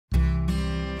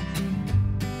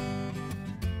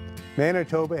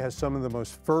Manitoba has some of the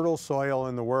most fertile soil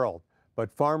in the world,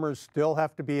 but farmers still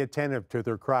have to be attentive to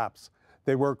their crops.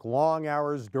 They work long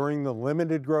hours during the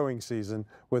limited growing season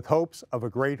with hopes of a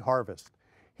great harvest.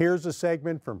 Here's a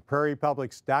segment from Prairie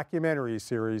Public's documentary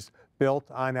series, Built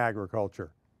on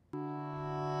Agriculture.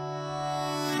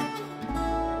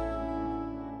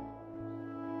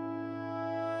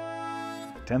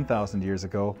 10,000 years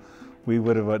ago, we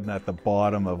would have been at the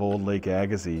bottom of Old Lake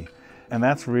Agassiz. And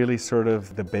that's really sort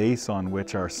of the base on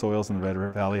which our soils in the Red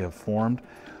River Valley have formed.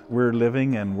 We're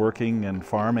living and working and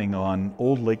farming on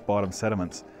old lake bottom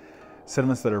sediments,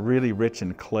 sediments that are really rich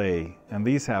in clay. And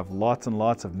these have lots and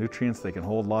lots of nutrients. They can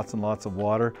hold lots and lots of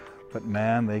water, but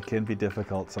man, they can be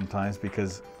difficult sometimes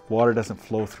because water doesn't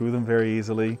flow through them very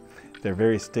easily. They're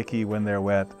very sticky when they're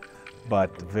wet,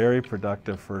 but very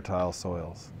productive, fertile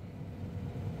soils.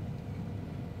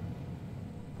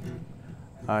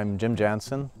 I'm Jim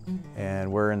Jansen, and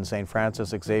we're in St. Francis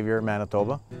Xavier,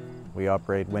 Manitoba. We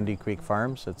operate Windy Creek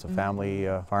Farms. It's a family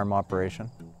farm operation.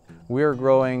 We're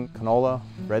growing canola,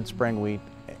 red spring wheat,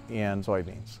 and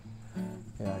soybeans.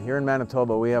 Here in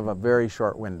Manitoba, we have a very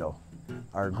short window.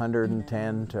 Our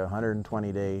 110 to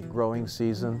 120 day growing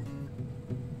season.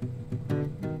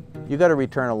 You got to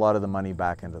return a lot of the money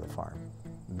back into the farm.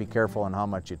 Be careful on how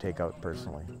much you take out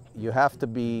personally. You have to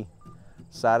be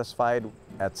satisfied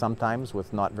at some times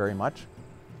with not very much,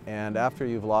 and after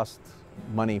you've lost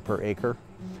money per acre,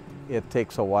 it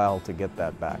takes a while to get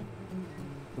that back.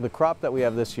 The crop that we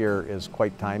have this year is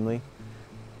quite timely.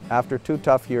 After 2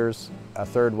 tough years, a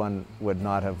third one would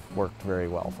not have worked very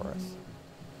well for us.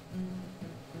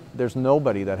 There's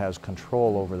nobody that has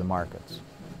control over the markets.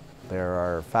 There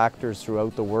are factors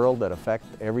throughout the world that affect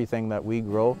everything that we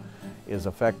grow is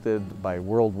affected by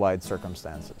worldwide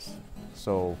circumstances.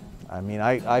 So I mean,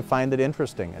 I find it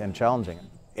interesting and challenging.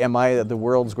 Am I the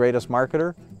world's greatest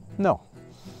marketer? No.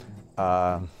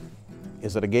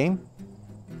 Is it a game?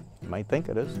 You might think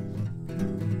it is.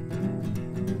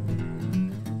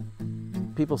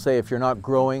 People say if you're not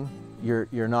growing,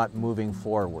 you're not moving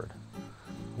forward.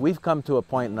 We've come to a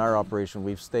point in our operation,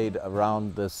 we've stayed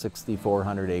around the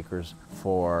 6,400 acres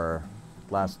for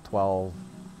the last 12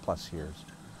 plus years.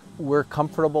 We're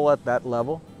comfortable at that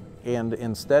level, and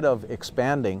instead of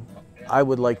expanding, I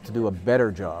would like to do a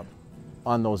better job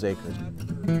on those acres.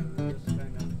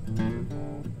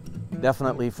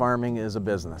 Definitely farming is a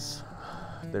business.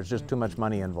 There's just too much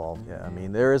money involved. Yeah, I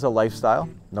mean, there is a lifestyle.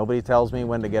 Nobody tells me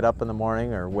when to get up in the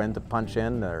morning or when to punch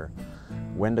in or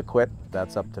when to quit.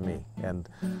 That's up to me. And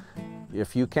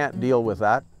if you can't deal with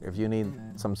that, if you need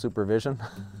some supervision,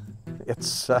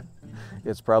 it's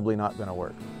probably not going to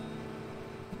work.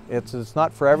 It's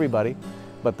not for everybody,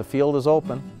 but the field is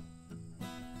open.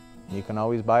 You can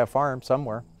always buy a farm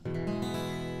somewhere.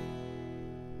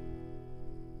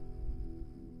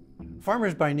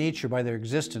 Farmers by nature, by their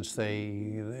existence,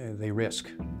 they risk.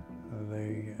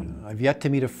 I've yet to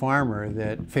meet a farmer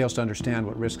that fails to understand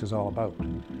what risk is all about.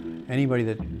 Anybody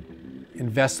that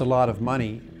invests a lot of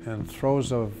money and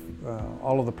throws all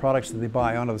of the products that they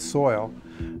buy onto the soil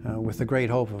with the great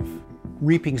hope of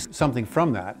reaping something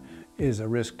from that is a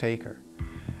risk taker.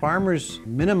 Farmers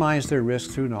minimize their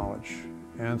risk through knowledge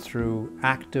and through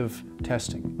active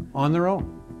testing on their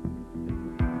own.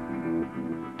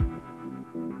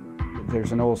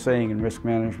 There's an old saying in risk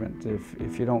management,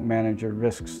 if you don't manage your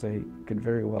risks, they could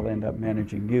very well end up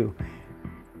managing you.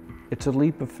 It's a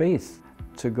leap of faith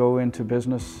to go into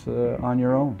business on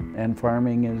your own, and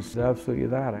farming is absolutely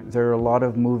that. There are a lot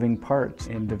of moving parts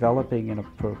in developing an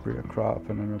appropriate crop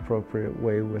in an appropriate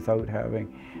way without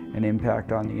having an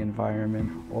impact on the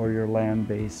environment or your land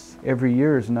base. Every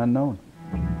year is an unknown.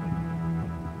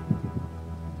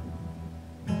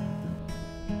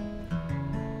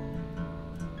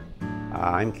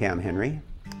 I'm Cam Henry.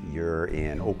 You're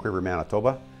in Oak River,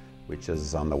 Manitoba, which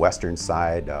is on the western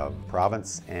side of the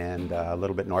province and a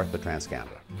little bit north of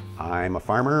Trans-Canada. I'm a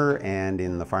farmer, and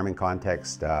in the farming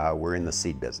context, we're in the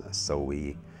seed business. So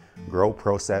we grow,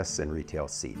 process, and retail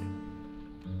seed.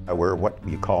 We're what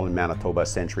you call in Manitoba a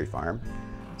century farm.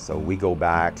 So we go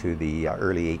back to the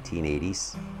early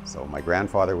 1880s. So my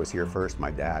grandfather was here first,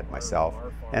 my dad, myself,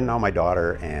 and now my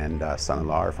daughter and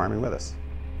son-in-law are farming with us.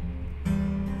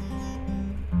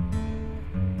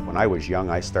 When I was young,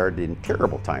 I started in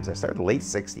terrible times. I started in the late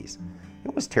 60s.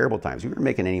 It was terrible times. We weren't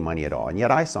making any money at all, and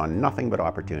yet I saw nothing but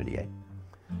opportunity.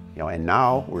 And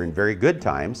now we're in very good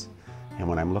times, and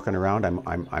when I'm looking around,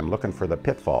 I'm looking for the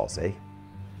pitfalls,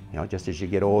 just as you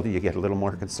get older, you get a little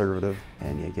more conservative,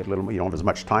 and you get a little, you don't have as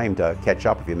much time to catch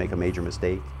up if you make a major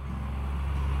mistake.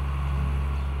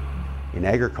 In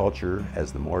agriculture,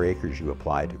 as the more acres you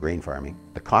apply to grain farming,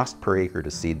 the cost per acre to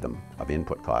seed them of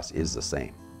input costs is the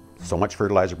same. So much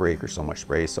fertilizer per acre, so much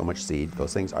spray, so much seed,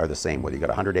 those things are the same, whether you got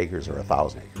 100 acres or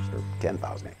 1,000 acres or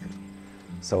 10,000 acres.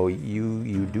 So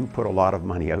you do put a lot of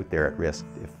money out there at risk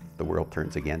if the world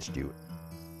turns against you.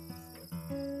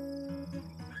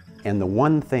 And the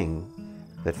one thing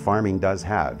that farming does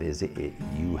have is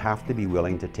you have to be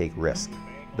willing to take risk.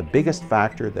 The biggest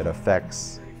factor that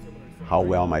affects how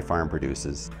well my farm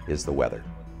produces is the weather,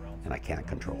 and I can't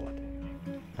control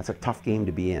it. That's a tough game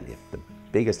to be in if the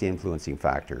biggest influencing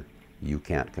factor you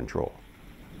can't control.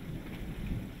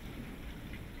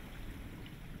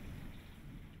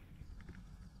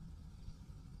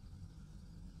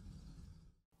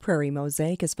 Prairie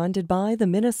Mosaic is funded by the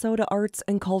Minnesota Arts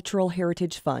and Cultural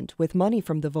Heritage Fund with money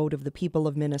from the vote of the people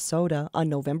of Minnesota on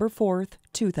November 4th,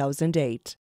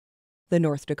 2008, the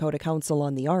North Dakota Council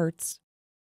on the Arts,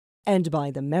 and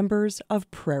by the members of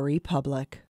Prairie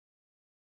Public.